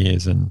 10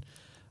 years, and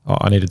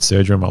I needed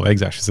surgery on my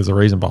legs. Actually, so there's a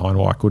reason behind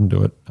why I couldn't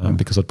do it,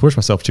 because I'd pushed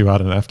myself too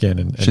hard in Afghan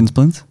and shin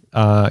splints,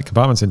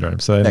 compartment syndrome.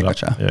 So they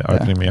ended up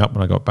opening me up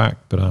when I got back.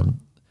 But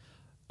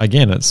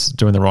again, it's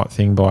doing the right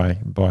thing by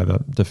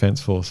the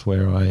Defence Force,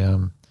 where I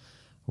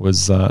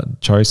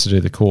chose to do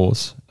the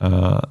course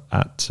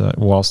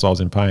whilst I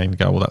was in pain.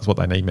 Go, well, that's what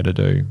they need me to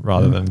do,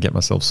 rather than get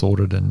myself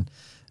sorted and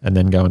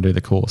then go and do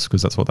the course,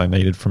 because that's what they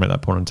needed from me at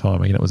that point in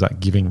time. Again, it was that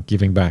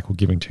giving back or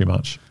giving too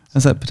much.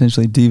 Is that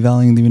potentially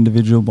devaluing the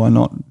individual by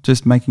not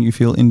just making you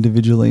feel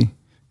individually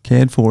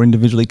cared for,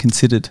 individually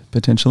considered,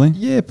 potentially?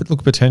 Yeah, but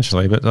look,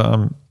 potentially. But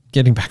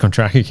getting back on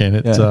track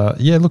again,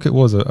 look, it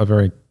was a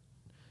very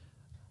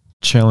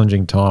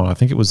challenging time. I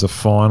think it was the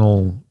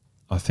final,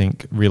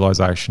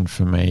 realisation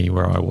for me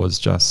where I was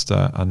just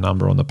a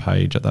number on the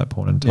page at that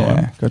point in time.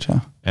 Yeah,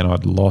 gotcha. And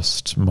I'd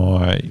lost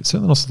my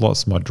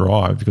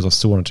drive, because I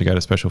still wanted to go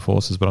to Special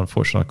Forces, but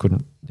unfortunately I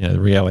couldn't. The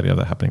reality of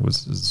that happening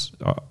was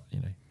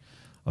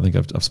I think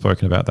I've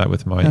spoken about that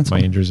with my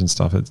injuries and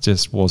stuff. It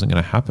just wasn't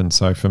going to happen.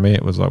 So for me,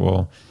 it was like,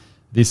 well,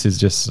 this is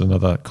just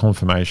another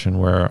confirmation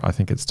where I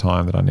think it's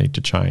time that I need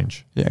to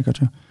change. Yeah,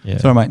 gotcha. Yeah.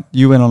 Sorry, mate,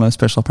 you went on a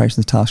Special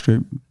Operations Task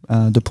Group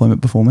deployment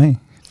before me,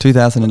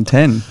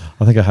 2010.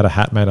 I think I had a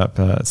hat made up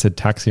that said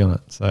taxi on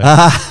it. So,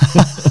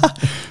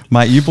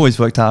 mate, you boys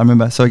worked hard. I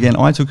remember. So again,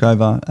 I took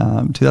over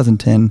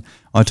 2010.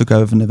 I took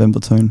over November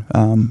platoon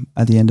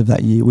at the end of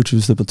that year, which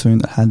was the platoon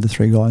that had the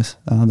 3 guys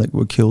that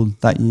were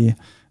killed that year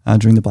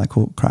during the Black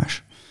Hawk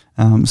crash.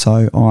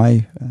 So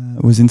I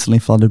was instantly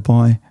flooded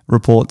by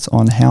reports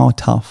on how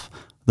tough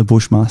the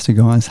Bushmaster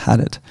guys had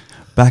it,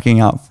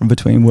 backing up from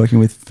between working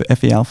with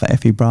FE Alpha,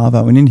 FE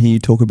Bravo. And in here you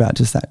talk about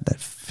just that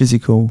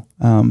physical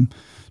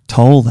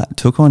toll that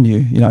took on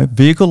you.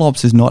 Vehicle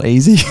ops is not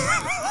easy.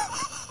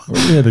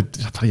 Yeah,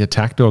 the bloody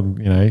attack dog,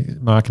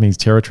 marking his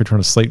territory,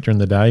 trying to sleep during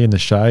the day in the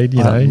shade.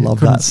 I love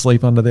couldn't that.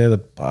 sleep under there, the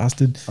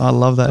bastard. I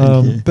love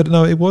that. But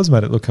no, it was,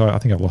 mate. Look, I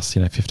think I've lost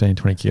 15,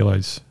 20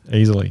 kilos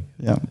easily.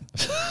 Yeah,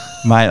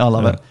 mate, I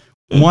love it.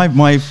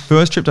 My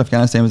first trip to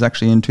Afghanistan was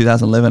actually in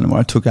 2011,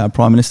 where I took our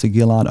Prime Minister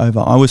Gillard over.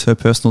 I was her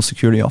personal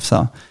security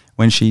officer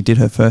when she did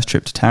her first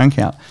trip to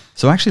Tarankout.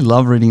 So I actually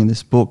love reading in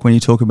this book when you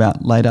talk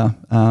about later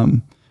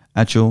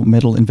at your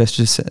medal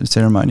investor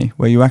ceremony,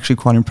 where you're actually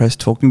quite impressed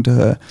talking to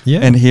her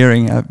and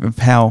hearing of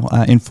how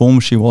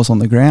informed she was on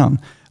the ground.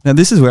 Now,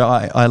 this is where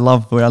I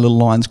love where our little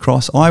lines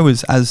cross. I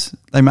was,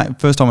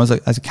 first time I was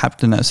as a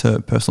captain, as her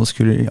personal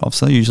security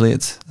officer. Usually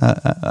it's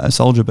a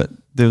soldier, but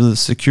there was a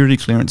security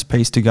clearance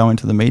piece to go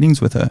into the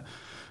meetings with her.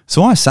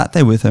 So I sat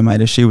there with her,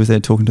 mate, as she was there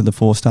talking to the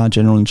 4-star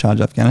general in charge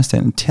of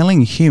Afghanistan and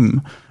telling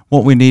him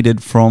what we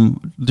needed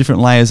from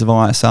different layers of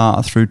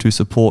ISR through to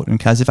support and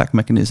CASEVAC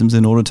mechanisms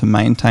in order to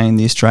maintain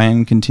the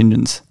Australian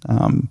contingent's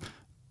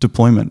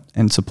deployment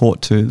and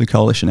support to the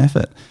coalition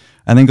effort.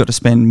 And then got to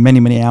spend many,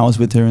 many hours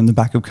with her in the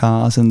back of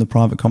cars and the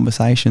private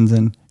conversations.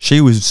 And she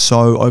was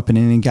so open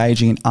and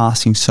engaging and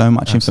asking so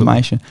much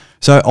information.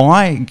 So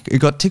I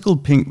got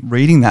tickled pink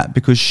reading that,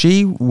 because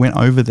she went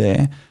over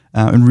there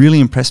and really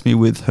impressed me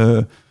with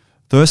her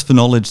thirst for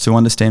knowledge to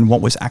understand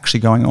what was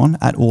actually going on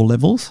at all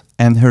levels,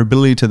 and her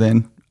ability to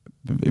then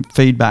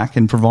feedback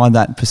and provide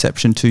that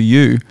perception to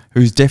you,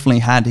 who's definitely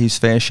had his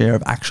fair share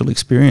of actual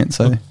experience.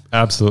 So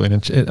absolutely.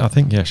 And I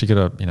think she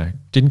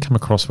didn't come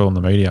across well in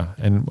the media,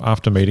 and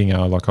after meeting her,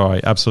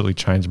 I absolutely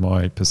changed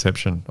my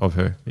perception of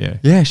her.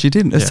 Yeah, she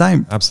did.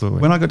 Same.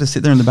 Absolutely. When I got to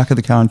sit there in the back of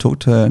the car and talk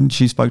to her, and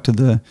she spoke to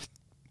the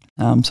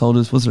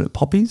soldiers, was it at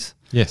Poppies?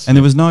 Yes. And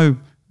there was no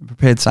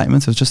prepared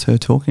statements, it was just her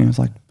talking. I was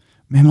like,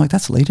 man,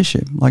 that's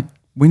leadership.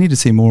 We need to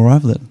see more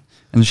of that.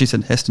 And she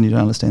said, Heston, you don't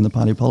understand the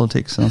party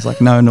politics. And I was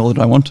like, no, nor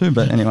did I want to.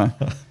 But anyway,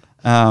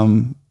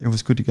 it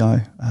was good to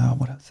go.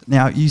 What else?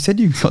 Now, you said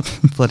you got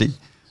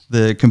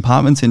the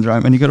compartment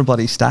syndrome, and you got a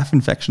bloody staph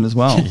infection as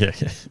well. Yeah.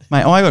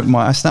 Mate,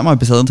 I snapped my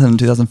bacillin in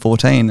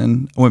 2014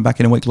 and I went back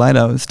in a week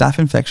later with staph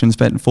infection,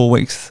 spent 4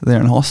 weeks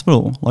there in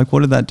hospital. What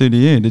did that do to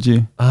you? Did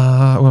you?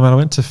 Well, mate, I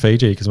went to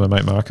Fiji because my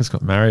mate Marcus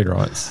got married,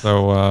 right?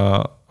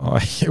 So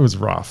it was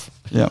rough.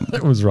 Yeah.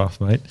 It was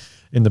rough, mate.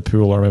 In the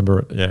pool, I remember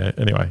it. Yeah.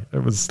 Anyway,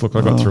 it was. Look,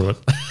 I got through it.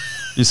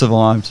 You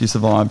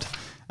survived.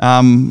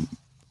 I'm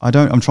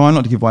trying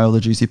not to give away all the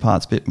juicy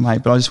parts,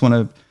 mate. But I just want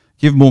to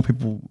give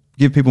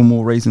people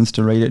more reasons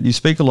to read it. You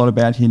speak a lot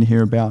about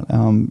here about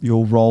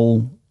your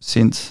role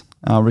since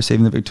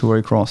receiving the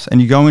Victoria Cross,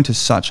 and you go into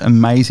such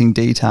amazing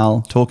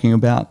detail talking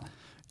about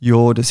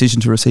your decision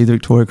to receive the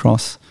Victoria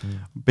Cross,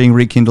 being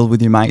rekindled with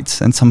your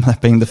mates, and some of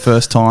that being the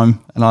first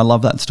time. And I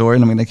love that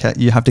story. And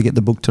you have to get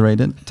the book to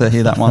read it to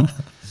hear that one.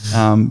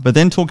 But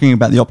then talking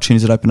about the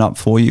opportunities that opened up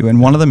for you,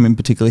 and one of them in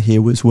particular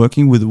here was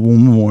working with the War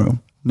Memorial.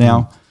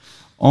 Now,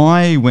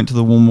 I went to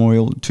the War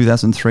Memorial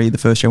 2003, the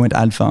first year I went to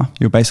ADFA.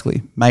 You were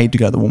basically made to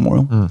go to the War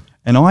Memorial.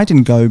 And I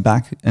didn't go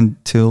back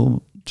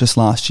until just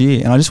last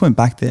year, and I just went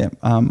back there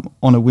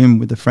on a whim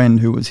with a friend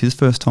who was his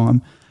first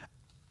time,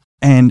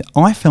 and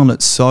I found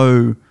it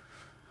so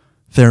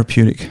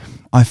therapeutic.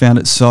 I found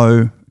it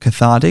so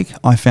cathartic.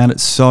 I found it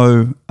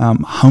so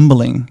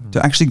humbling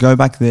to actually go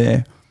back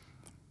there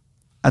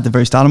at the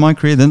very start of my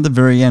career, then at the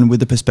very end, with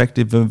the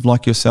perspective of,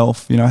 like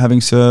yourself, you know, having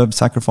served,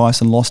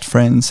 sacrificed and lost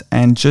friends,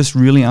 and just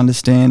really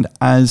understand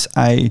as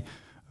a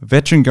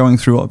veteran going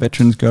through what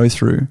veterans go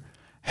through,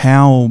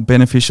 how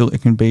beneficial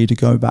it can be to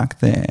go back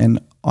there. And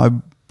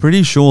I'm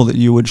pretty sure that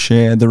you would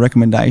share the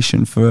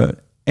recommendation for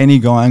any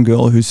guy and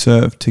girl who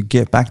served to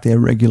get back there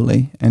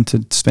regularly and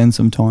to spend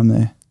some time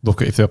there.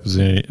 Look, if the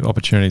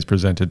opportunity is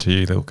presented to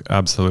you, look,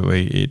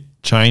 absolutely. It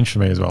changed for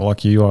me as well.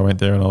 Like you, I went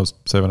there and I was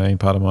 17,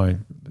 part of my,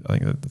 I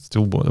think that's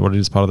still what it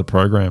is, part of the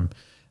program.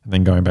 And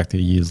then going back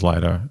to years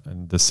later,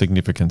 and the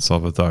significance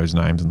of those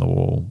names on the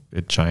wall,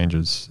 it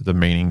changes. The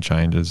meaning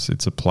changes.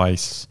 It's a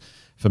place,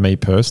 for me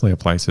personally, a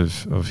place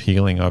of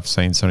healing. I've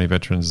seen so many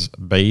veterans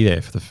be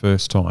there for the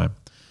first time,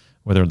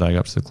 whether they go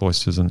up to the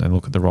cloisters and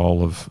look at the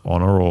role of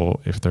honour, or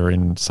if they're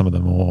in some of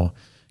the more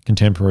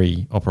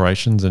contemporary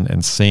operations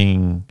and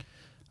seeing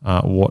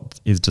what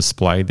is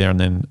displayed there, and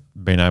then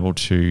being able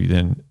to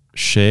then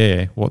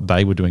share what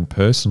they were doing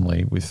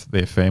personally with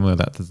their family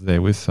that's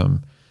there with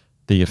them,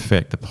 the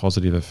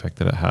positive effect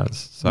that it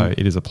has. So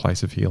it is a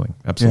place of healing.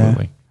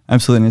 Absolutely. Yeah,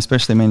 absolutely. And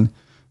especially, I mean,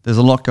 there's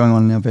a lot going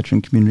on in our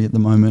veteran community at the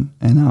moment.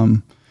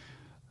 And,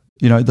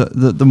 you know,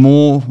 the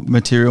more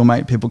material,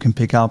 mate, people can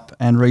pick up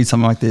and read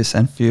something like this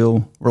and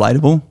feel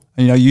relatable.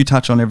 And, you know, you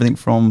touch on everything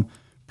from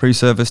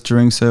pre-service,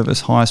 during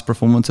service, highest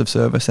performance of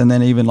service, and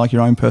then even like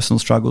your own personal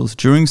struggles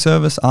during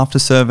service, after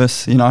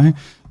service, you know,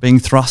 being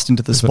thrust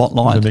into the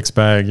spotlight. The mixed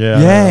bag,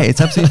 Yeah,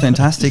 it's absolutely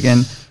fantastic.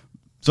 And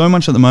so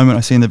much at the moment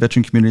I see in the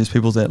veteran community is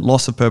people's that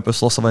loss of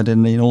purpose, loss of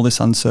identity, and all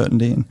this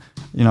uncertainty. And,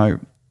 you know,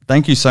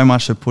 thank you so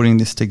much for putting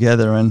this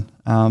together.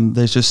 And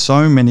there's just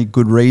so many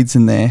good reads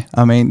in there,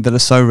 I mean, that are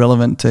so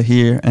relevant to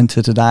here and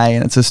to today.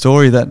 And it's a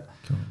story that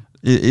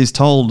is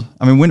told.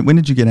 I mean, when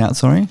did you get out?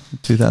 Sorry,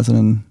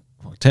 2000.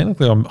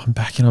 Technically, I'm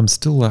back in. I'm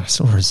still a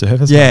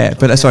reservist. Yeah,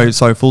 but sorry,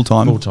 full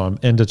time. Full time,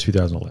 end of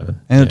 2011.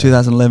 End of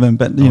 2011.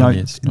 But you know,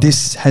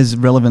 this has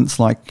relevance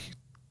like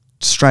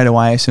straight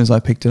away as soon as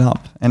I picked it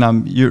up.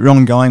 And you're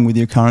ongoing with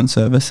your current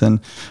service, and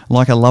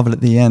like I love it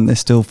at the end. There's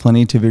still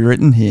plenty to be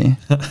written here.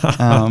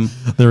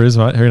 There is,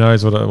 mate. Who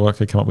knows what I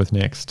could come up with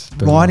next?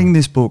 But writing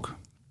this book.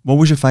 What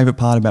was your favourite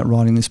part about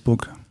writing this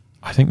book?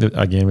 I think that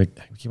again we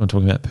keep on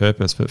talking about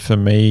purpose, but for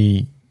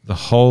me, the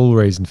whole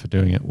reason for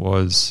doing it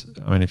was,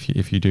 I mean,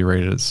 if you do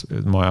read it, it's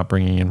my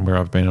upbringing and where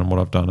I've been and what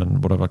I've done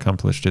and what I've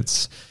accomplished.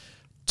 It's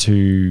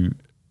to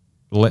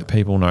let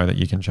people know that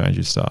you can change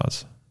your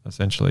stars.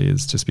 Essentially,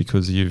 is just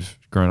because you've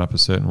grown up a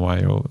certain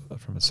way or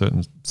from a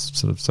certain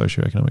sort of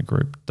socioeconomic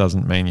group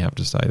doesn't mean you have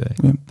to stay there.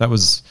 Yeah. That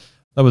was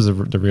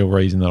the real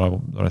reason that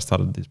I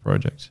started this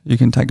project. You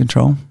can take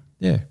control.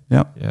 Yeah.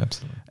 Yeah,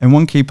 absolutely. And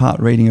one key part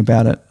reading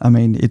about it, I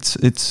mean,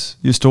 it's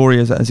your story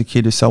as a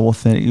kid is so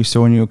authentic. Your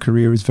story in your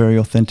career is very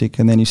authentic,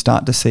 and then you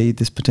start to see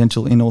this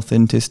potential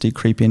inauthenticity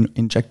creep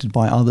injected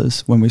by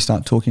others when we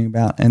start talking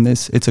about. And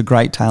it's a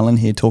great tale in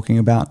here talking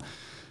about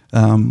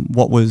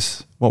what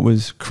was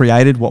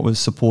created, what was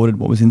supported,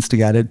 what was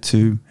instigated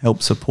to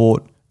help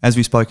support. As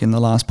we spoke in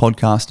the last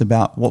podcast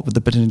about what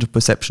the potential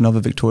perception of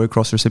a Victoria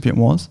Cross recipient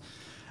was,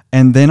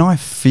 and then I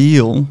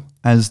feel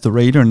as the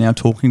reader and now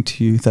talking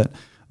to you that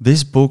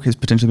this book has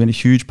potentially been a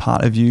huge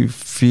part of you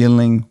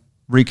feeling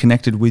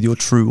reconnected with your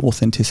true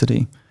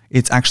authenticity.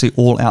 It's actually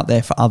all out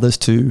there for others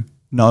to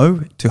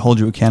know, to hold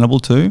you accountable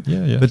to.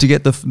 Yeah. But to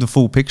get the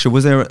full picture,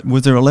 was there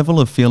a level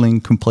of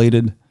feeling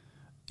completed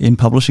in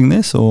publishing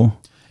this, or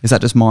is that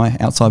just my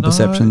outside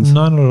perceptions?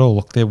 No, not at all.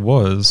 Look, there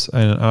was,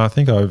 and I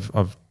think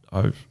I've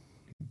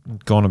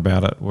gone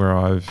about it where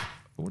I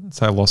wouldn't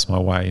say I lost my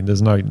way.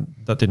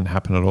 That didn't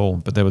happen at all.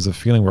 But there was a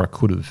feeling where I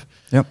could have.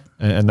 Yep.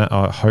 And that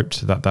I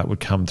hoped that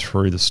would come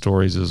through the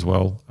stories as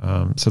well.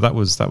 So that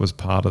was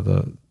part of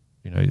the,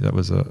 that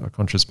was a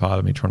conscious part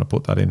of me trying to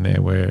put that in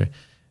there, where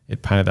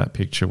it painted that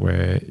picture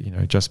where,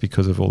 just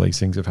because of all these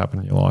things have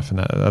happened in your life, and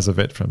that, as a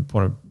vet, from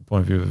point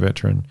of view of a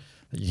veteran,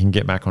 that you can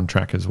get back on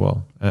track as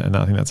well. And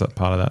I think that's a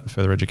part of that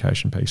further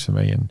education piece for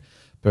me, and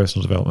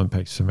personal development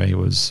piece for me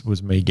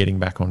was me getting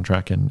back on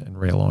track and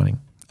realigning.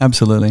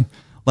 Absolutely.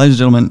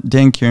 Ladies and gentlemen,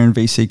 Dan Kieran,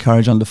 VC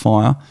Courage Under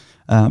Fire.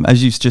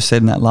 As you just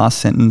said in that last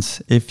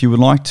sentence, if you would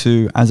like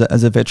to, as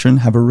a veteran,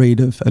 have a read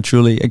of a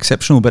truly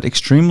exceptional but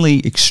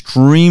extremely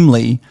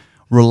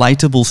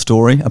relatable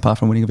story, apart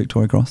from winning a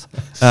Victoria Cross,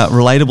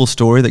 relatable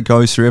story that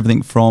goes through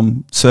everything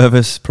from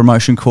service,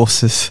 promotion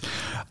courses,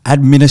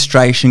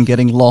 administration,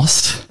 getting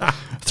lost,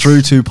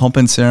 through to pomp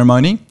and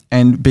ceremony,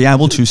 and be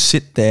able to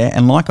sit there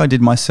and, like I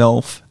did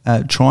myself,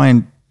 try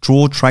and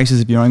draw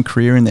traces of your own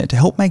career in there to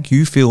help make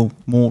you feel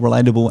more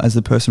relatable as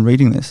the person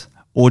reading this,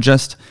 or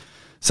just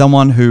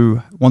someone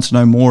who wants to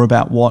know more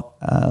about what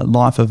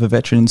life of a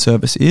veteran in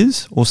service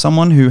is, or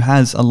someone who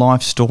has a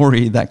life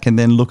story that can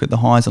then look at the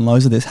highs and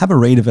lows of this. Have a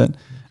read of it.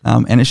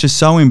 And it's just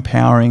so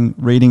empowering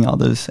reading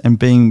others and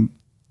being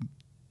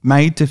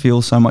made to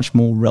feel so much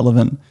more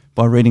relevant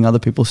by reading other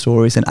people's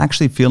stories and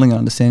actually feeling and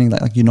understanding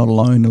that like you're not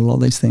alone in a lot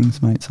of these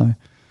things, mate. So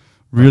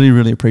really,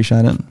 really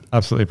appreciate it.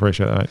 Absolutely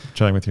appreciate that, mate.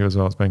 Chatting with you as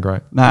well. It's been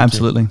great. No,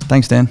 absolutely.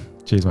 Thanks, Dan.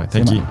 Cheers, mate.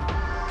 Thank you.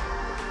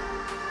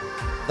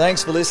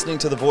 Thanks for listening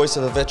to the Voice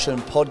of a Veteran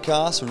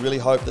podcast. We really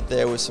hope that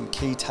there were some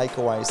key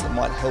takeaways that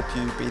might help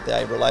you, be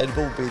they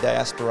relatable, be they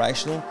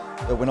aspirational,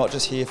 but we're not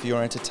just here for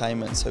your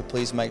entertainment. So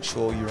please make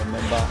sure you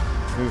remember,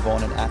 move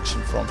on and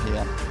action from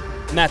here.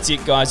 And that's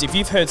it, guys. If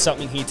you've heard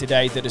something here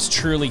today that has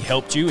truly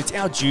helped you, it's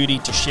our duty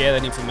to share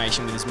that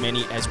information with as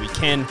many as we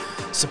can.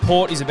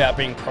 Support is about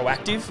being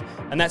proactive,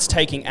 and that's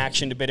taking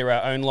action to better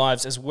our own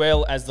lives as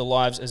well as the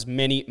lives as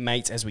many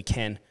mates as we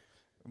can.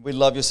 We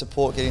love your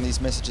support getting these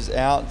messages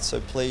out,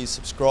 so please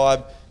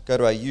subscribe. Go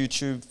to our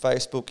YouTube,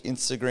 Facebook,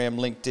 Instagram,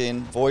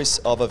 LinkedIn, Voice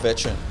of a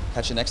Veteran.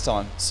 Catch you next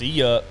time. See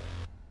ya.